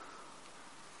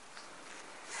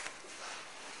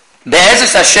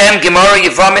Be'ezus Hashem, Gemara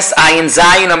Yevamis Ayin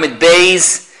Zayin Amid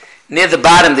Beis, near the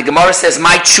bottom, the Gemara says,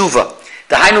 my tshuva.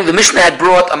 The Hainu, the Mishnah had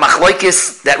brought a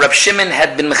machloikis that Rab Shimon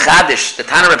had been mechadish, the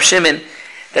Tana Rab Shimon,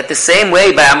 that the same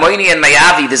way by Amoini and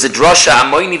Mayavi, there's a drosha,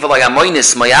 Amoini v'loy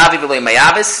Amoinis, Mayavi v'loy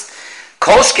Mayavis,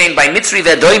 Kolshkein by Mitzri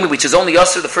v'Adoimi, which is only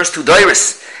Yasser the first two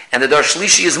doiris, and the Dar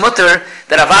Shlishi is mutter,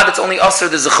 that Avad it's only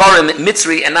Yasser the Zecharim,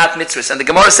 Mitzri, and not Mitzris. And the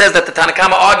Gemara says that the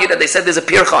Tanakama argued that they said there's a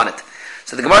pircha on it.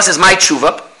 So the Gemara says, my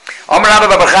tshuva, Omer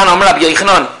Rabbi Babachan, Omer Rabbi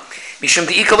Yochanan, Mishum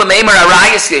De'ikol Meimer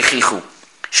Arayas Yechichu,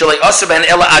 Shalei Asr Ben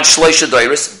Ela Ad Shloisha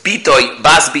Doiris, Bitoy,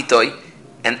 Bas Bitoy,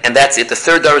 and that's it. The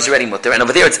third door is already mutter. And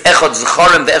over there it's Echad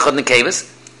Zecharim ve'Echad Nekevas.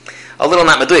 A little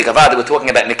not Meduik. Avad, we're talking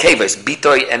about Nekevas,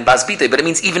 Bitoy and Bas Bitoy, but it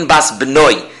means even Bas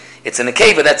Benoy. It's a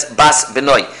Nekeva, that's Bas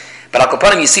Benoy. But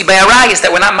Al-Kopanim, you see by Arayas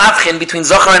that we're not mavchin between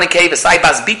Zachar and Nekeva, Sai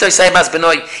Bas Bitoy, Sai Bas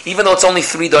Benoy, even though it's only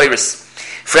three doiris.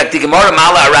 Frek the Gemara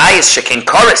Mala Arayas, Sheken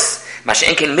Koris.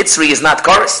 Masha'enkin Mitzri is not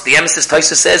chorus. The emesis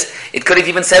Taisa says it could have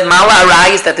even said Mala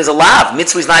Arayis that there's a lav.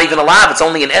 Mitzri is not even a lav, it's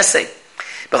only an essay.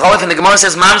 But the Gemara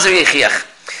says Mamzer Yechiach.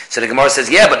 So the Gemara says,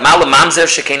 yeah, but Mala Mamzer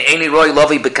Shekain Eini Roy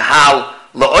Lovi B'Kahal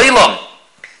La'oilam.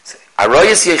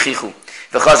 Aroyas Yechichu.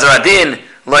 V'chazar Adin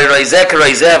Loy Roizeh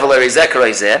Roizeh V'Loy Roizeh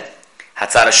Roizeh.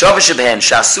 Hatzar HaShovish Shebehen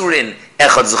Sha'asurin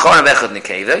Echad Zecharim V'Echad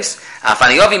Nekeves.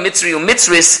 Afaniyovi Mitzri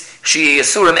U'Mitzris She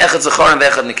Yasurim Echad Zecharim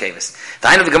V'Echad Nekeves. The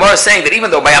Hainu of the Gemara is saying that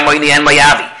even though by Amoini and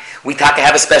Mayavi, we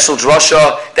have a special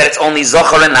drosha that it's only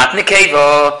Zachar and not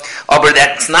Nekeva, but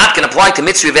that's not going to apply to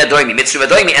Mitzri V'Adoimi. Mitzri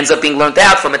V'Adoimi ends up being learned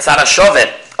out from Etzar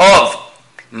HaShovet of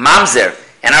Mamzer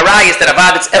and Arayis that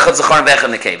Avad it's Echad Zachar and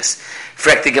Echad Nekeves.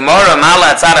 Frek the Gemara,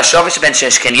 Mala Etzar HaShovet Ben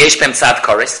Sheshken Yesh Bem Tzad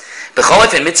Koris.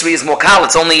 B'cholef and Mitzri is more kal,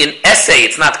 it's only an essay,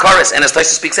 it's not Koris, and as Tosha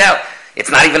speaks out, it's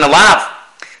not even a lav.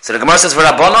 So the Gemara says,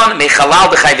 V'Rabbanon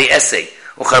Mechalal B'chai V'Essay,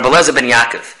 Ucharbelezer Ben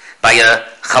Yaakov. By a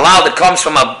halal that comes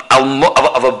from a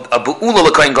bu'ula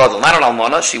l'koyin gadol, not an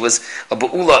almana. She was a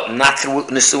bu'ula not through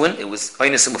nesuin. It was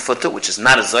oynesim ufutu, which is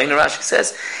not a zoyin, Rashi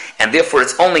says, and therefore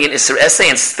it's only an isser essay.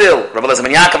 And still, Rabbi Elazar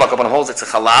ben Yaakov Akaban holds it's a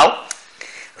halal.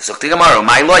 Zokti Gemara,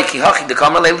 my loy ki hachi the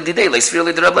kamar leil didei leisfir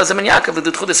le Rabbi Elazar ben Yaakov the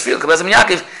d'chud esfir Rabbi Elazar ben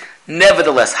Yaakov.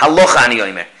 Nevertheless, halocha ani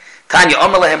yomer. Tanya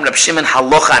Omer lehem Rab Shimon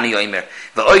halocha ani yomer.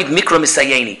 V'oid mikra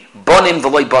misayeni bonim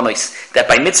v'loy bonos. That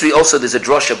by Mitzri also there's a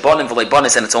drosha bonim v'loy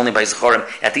bonos, and it's only by Zecharim.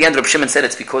 At the end, Rab Shimon said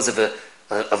it's because of a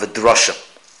drosha.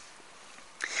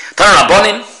 Tana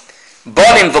bonim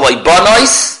v'loy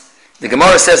bonos. The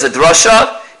Gemara says a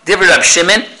drosha. Divrei Rab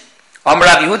Shimon. Amar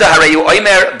Rab Yehuda hareyu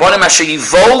omer bonim asher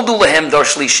yivoldu lehem dar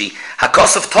shlishi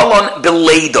hakosov tolon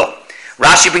beleido.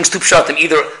 Rashi brings two pshatim.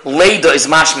 Either leida is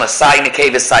mashma sai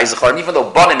nekeves sai Zecharim, even though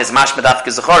bonim is mashma dafke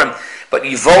Zecharim. But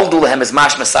Yivoldu lehem is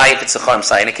mashma sai if it's Zecharim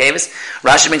sai nekeves.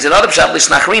 Rashi brings another pshat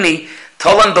lishnachrini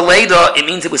tolan beleida. It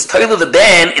means it was toila the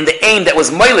ben in the aim that was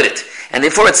moiled it, and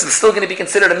therefore it's still going to be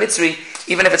considered a mitzri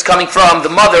even if it's coming from the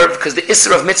mother, because the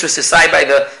isser of mitzris is sai by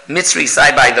the mitzri,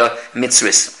 sai by the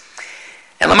mitzris.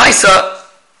 And lamaisa,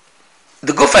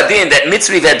 the gufadin that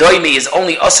mitzri v'adoimi is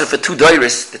only usher for two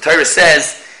doiris. The Torah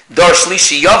says Dor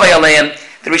Shlishi Yavai Aleim.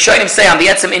 The Rishonim say on the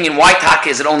Etzem Inyan, why taka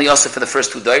is it only also for the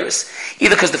first two doiris?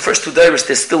 Either because the first two doiris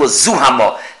there's still a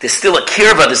zuhama, there's still a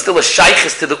kirva, there's still a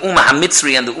shaykhis to the Ummah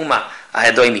HaMitzri and the Ummah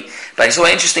HaHadoimi. But I saw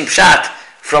an interesting pshat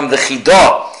from the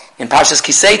Chidah in Parshas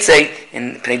Kiseitze,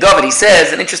 in Pnei David. He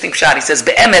says, an interesting pshat, he says,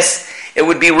 Be'emes, it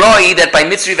would be roi that by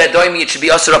Mitzri v'Adoimi it should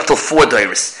be usher up till four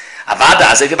doiris.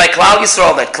 Avada, as if by Klal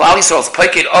Yisrael, that Klal Yisrael's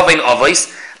poiket ovein ovos,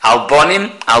 al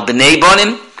bonim, al b'nei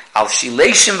bonim, al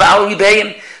shileshim v'al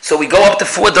ribeim. So we go up to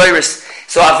four doiris.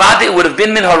 So avada, it would have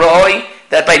been min haroi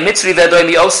that by Mitzri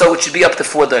v'Adoimi also it should be up to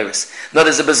four doiris. Now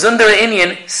there's a bezundera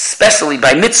Indian, especially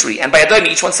by Mitzri and by Adoimi,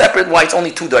 each one separate, why it's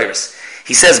only two doiris.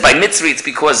 He says by Mitzri it's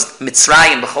because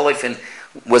Mitzrayim b'cholefen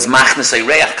was machnes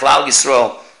reach, Klal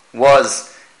Yisrael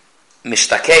was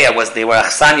mishtakeya, they were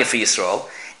achsanya for Yisrael.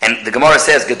 And the Gemara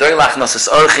says, Gedoylach nosas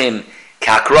orchim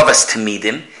ka'akrovas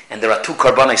tamidim, and there are two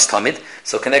karbanos tamid.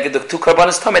 So connected to two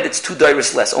karbanos tamid, it's two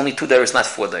doiris less, only two doiris, not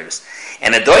four doiris.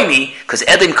 And Adoimi, because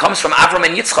Edom comes from Avram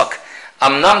and Yitzchak.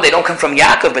 Amnam, they don't come from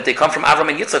Yaakov, but they come from Avram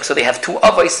and Yitzchak, so they have two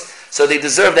avos, so they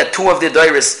deserve that two of their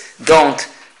doiris don't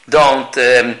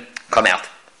come out.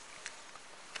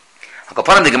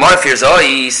 The Gemara fears,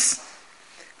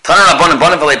 Tanar Rabbanan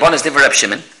Bonim V'lei Bonis Divrei Rab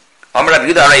Shimon. Amar Rab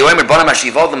Yehuda Harei Omer Bonim Asher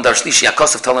Yivoldim Dar Shlishi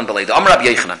HaKosef Tolan Beleida. Amar Rab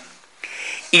Yochanan.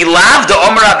 Ilav da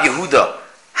Amar Rab Yehuda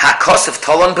HaKosef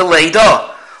Tolan Beleida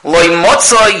Loi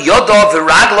Motzo Yodo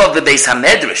V'Raglo V'Beis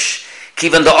HaMedrash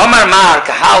Kivan da Amar Mar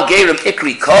Kahal Gerim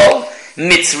Ikri Kol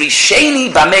Mitzri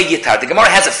Sheni Bamei Yitar. The Gemara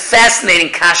has a fascinating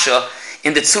kasha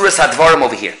in the Tzuras HaDvarim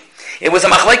over here. It was a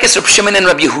machlekes Rab Shimon and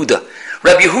Rab Yehuda.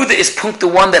 Rab Yehuda is punkt the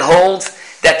one that holds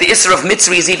that the Isser of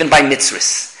Mitzri is even by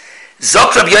Mitzris.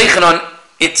 Zok Rabbi Yochanan,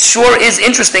 it sure is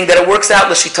interesting that it works out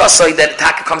l'shitasai that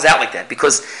Taka comes out like that,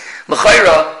 because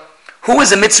l'chayra, who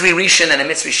is a Mitzri Rishon and a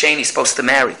Mitzri Sheni supposed to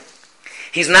marry?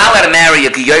 He's not allowed to marry a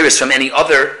Giyoris from any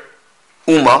other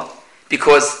Ummah,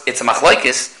 because it's a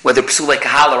machlokes whether Psulei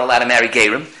Kahal are allowed to marry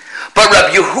Gerim. But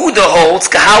Rabbi Yehuda holds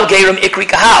Kahal Gerim Ikri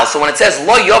Kahal. So when it says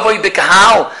Lo Yavoi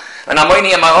B'Kahal, and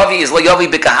Amoini and Ma'avi is Lo Yavoi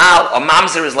B'Kahal, or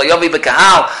Mamzer is Lo Yavoi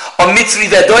B'Kahal, or Mitzri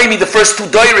V'Adoimi, the first two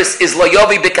Doiris, is Lo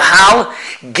Yavoi B'Kahal,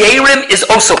 Gerim is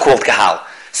also called Kahal.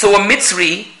 So a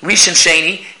Mitzri, Rishon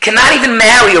Sheni, cannot even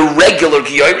marry a regular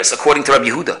Giyoris, according to Rabbi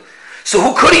Yehuda. So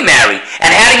who could he marry?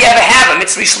 And how do you ever have a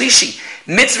Mitzri Shlishi?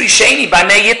 Mitzri Sheni by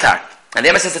Mei Yitar. And the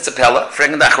Emma says it's a Pella,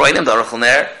 Fregen the Achroinim, the Aruch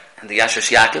Ner, and the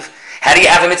Yashash Yaakov. How do you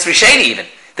have a Mitzri Sheni even?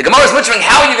 The Gemara is wondering,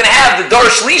 how are you going to have the Dor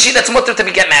Shlishi that's mutter to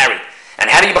be get married? And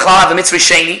how do you have a Mitzri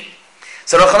Sheni?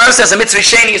 So Aruch Ner says a Mitzri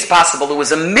Sheni is possible. There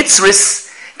was a Mitzris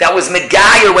that was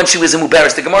Megayer when she was a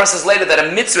Muberes. The Gemara says later that a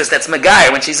Mitzris that's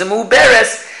Megayer when she's a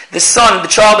Muberes, the son, the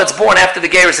child that's born after the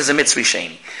Geras is a Mitzri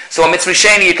Sheni. So a Mitzri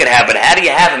Sheni you could have, but how do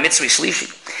you have a Mitzri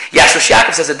Shlishi? Yashash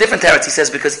Yaakov says a different teretz. He says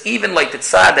because even like the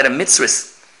tzad that a Mitzris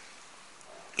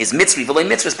is Mitzri, v'loy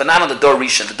Mitzris, but not on the Dor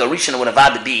Rishon. The Dor Rishon would have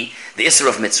had to be the Isser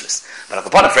of Mitzris. But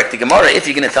upon a frek the Gemara, if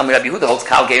you're going to tell me Rabbi Yehuda holds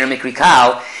Kal Geir Mikri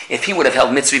Kal, if he would have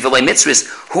held Mitzri, v'loy Mitzris,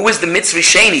 who is the Mitzri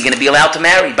Sheni going to be allowed to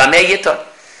marry? Bamei Yitar.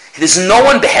 There's no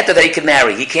one beheter that he could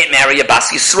marry. He can't marry a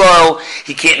Bas Yisrael.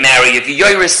 He can't marry a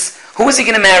Giyoris. Who is he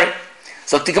going to marry?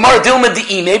 So the Gemara Dilma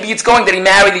Di'i, maybe it's going that he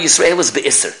married the Yisraelis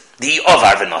be'Isser, the of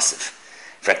Arvin Nosiv.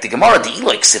 In fact, the Gemara Di'i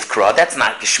like Sivkra, that's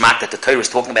not Geshmak that the Torah is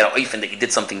talking about an oifen that you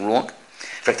did something wrong.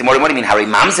 In fact, the Gemara, what do you mean? Hari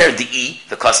Mamzer Di'i,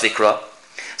 the Kosvikra.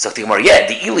 So the Gemara, yeah,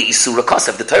 Di'i li Isura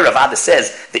Kosav. The Torah of Ada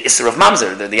says the Isser of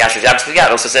Mamzer, the Yashav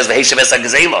Yabshvigad also says V'heshav Esa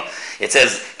Gezela. It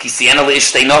says Kisiena li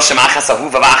Ishtei Noshem Achas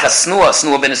Ahuva V'achas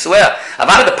Snua Ben Isuah.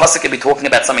 Avada the pasuk could be talking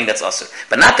about something that's Asur,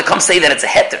 but not to come say that it's a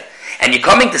heter. And you're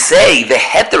coming to say the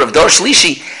heter of Dor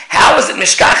Shlishi. How is it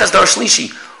Mishkachas Dor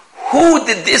Shlishi? Who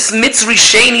did this Mitzri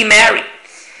Sheni marry?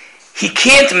 He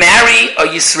can't marry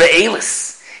a Yisraelis.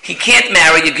 He can't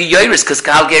marry a Giyoris because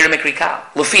Kal Geir Mikri Kal.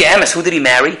 Lufi Emes, who did he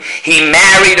marry? He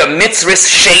married a Mitzris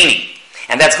Sheni.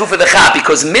 And that's Gufa the Chab,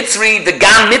 because Mitzri, the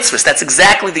Gan Mitzris, that's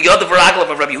exactly the Yod of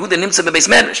Raglav of Rabbi Yehuda Nimtza Bebeis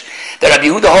Medrash. That Rabbi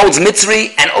Yehuda holds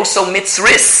Mitzri and also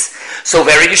Mitzris. So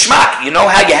very Gishmak. You know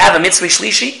how you have a Mitzri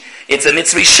Shlishi? It's a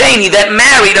Mitzri Sheni that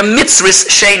married a Mitzris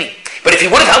Sheni. But if he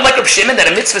would have held like Reb Shimon that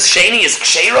a Mitzvah Sheni is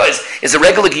Kshera, is a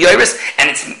regular Giyoris,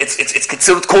 and it's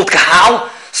considered called Kahal,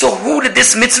 so who did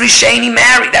this Mitzri Sheni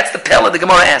marry? That's the Pella the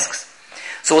Gemara asks.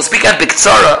 So we'll speak out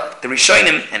B'Ktsara, the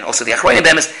Rishonim, and also the Achronim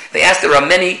Bemis. They ask there are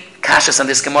many kashas on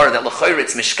this Gemara that L'choyer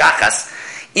it's Mishkachas.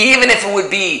 Even if it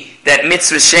would be that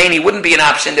Mitzri Sheni wouldn't be an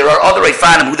option, there are other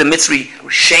Eifanim who the Mitzri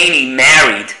Sheni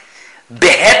married,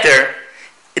 Beheter,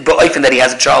 Ba'oifen that he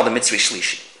has a child, the Mitzri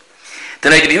Shlishi. The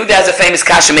Rabbi Yehuda has a famous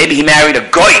kasha, maybe he married a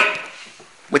goy,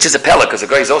 which is a pella, because a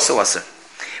goy is also asur.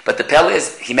 But the pella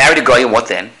is, he married a goy, and what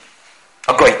then?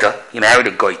 A goita. He married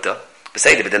a goita.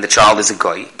 But then the child is a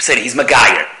goy. He's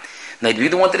Magayer. Rabbi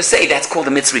Yehuda wanted to say that's called a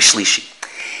Mitzri Shlishi.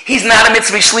 He's not a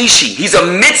Mitzri Shlishi. He's a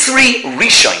Mitzri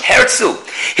Rishon. Heretzu.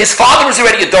 His father was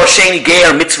already a Dor Sheni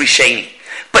Geir Mitzri Sheni.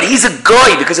 But he's a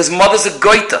goy, because his mother's a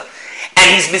goita.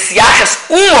 And he's Misyachas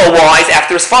Uma-wise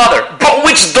after his father. But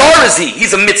which door is he?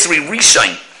 He's a Mitzri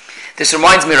Rishon. This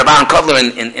reminds me of Rabban Kodler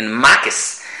in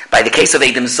Makis, by the case of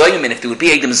Edom Zoyman. If there would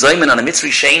be Edom Zoyman on a Mitzri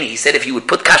Sheni, he said if you would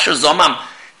put Kasher Zomam,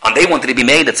 and they wanted to be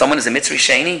made that someone is a Mitzri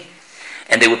Sheni,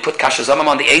 and they would put Kasher Zomam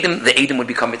on the Edom would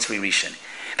become Mitzri Rishon.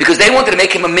 Because they wanted to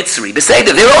make him a Mitzri.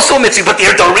 Beseda, they're also a Mitzri, but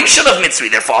they're Dor Rishon of Mitzri.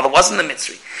 Their father wasn't a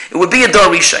Mitzri. It would be a Dor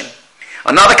Rishon.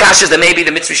 Another Kasher is that maybe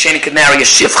the Mitzri Sheni could marry a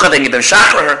Shivcha, then you'd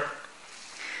shachar her.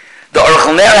 The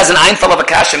Aruch Ner has an einfall of a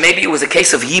kasha. Maybe it was a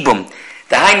case of Yibum.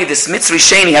 The Haini, this Mitzri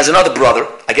Sheni, has another brother,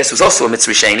 I guess who's also a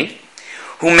Mitzri Sheni,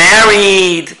 who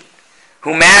married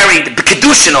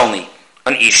B'Kedushin only,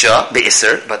 an Isha,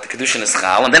 Be'Isser, but the Kedushin is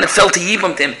Chal, and then it fell to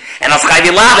Yibum to him. And as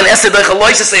Chayvilav and Esed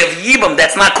Doichaloisa say of Yibum,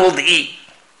 that's not called the I.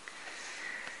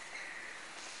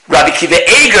 Rabbi Kiva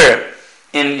Eger,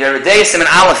 in Yeridei Siman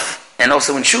Aleph, and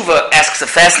also in Shuva, asks a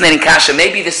fascinating kasha.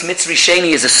 Maybe this Mitzri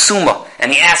Sheni is a Summa,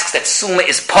 and he asks that Summa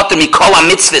is Potter Mikol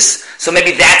HaMitzvahs. So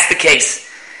maybe that's the case.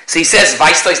 So he says,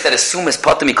 Vaistois that a Summa is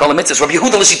Potter Mikol HaMitzvahs. Rabbi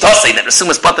Yehuda L'Shitosei that a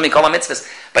Summa is Potter Mikol HaMitzvahs,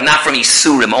 but not from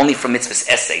Isurim, only from Mitzvahs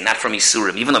essay, not from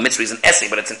Isurim. Even though Mitzri is an essay,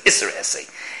 but it's an Isser essay.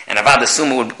 And Avad the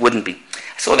Summa wouldn't be.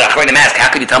 So the Achronim ask, how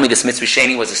could you tell me this Mitzri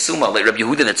Sheni was a Summa? Like Rabbi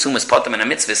Yehuda that Summa is Potter and a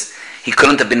Mitzvahs, he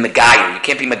couldn't have been Megayer. You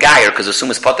can't be Megayer because the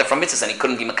Summa is Potter from Mitzvahs, and he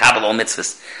couldn't be Makabel all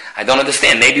Mitzvahs. I don't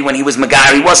understand. Maybe when he was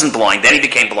Megayer, he wasn't blind. Then he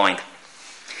became blind.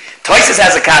 Toises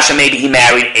has a kasha, maybe he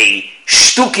married a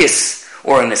shtukis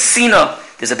or a nesina.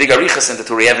 There's a big arichas in the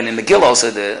Torah, even in Megillah,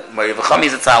 also the Mariv Chami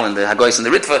Zatzal and the Hagoyis and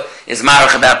the Ritva is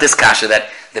marach about this kasha,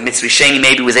 that the Mitzri Sheni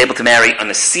maybe was able to marry a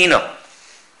nesina.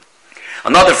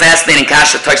 Another fascinating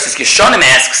kasha Toises Yeshonim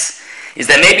asks is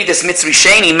that maybe this Mitzri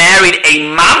Sheni married a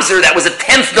mamzer that was a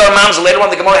 10th dar mamzer. Later on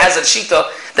the Gemara has a shita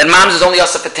that mamzer is only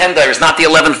also for 10 dar, it's not the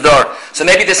 11th dar. So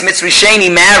maybe this Mitzri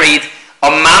Sheni married a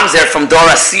mamzer from Dor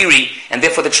Asiri, and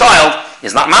therefore the child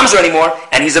is not mamzer anymore,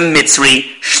 and he's a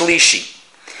Mitzri Shlishi.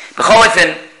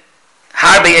 B'cholifin,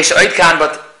 harbe yesh oitkan,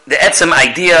 but the etzem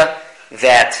idea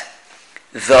that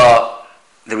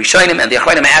the Rishonim and the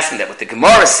Achronim are asking that what the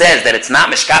Gemara says that it's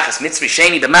not Mishkachas Mitzri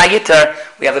Sheni B'ma Yitar,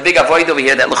 we have a big avoid over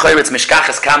here that l'chayr it's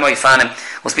Mishkachas Kamo Yifanim.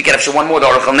 We'll speak it after one more. The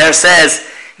Aruch there says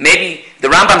maybe the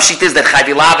Rambam sheet is that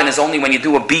Chayvi Lavin is only when you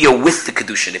do a biyah with the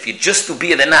kedushin. If you just do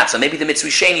biyah, then not. So maybe the Mitzri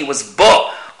Sheni was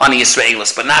bo on the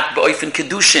Yisraelis, but not bo'ifin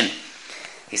kedushin.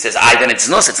 He says either it's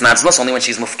nus, it's not nus only when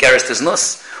she's mufkeres to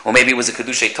nus, or maybe it was a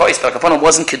kedushay toys, but Kapanon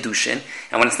wasn't kedushin,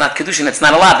 and when it's not kedushin, it's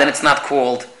not allowed. Then it's not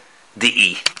called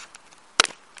the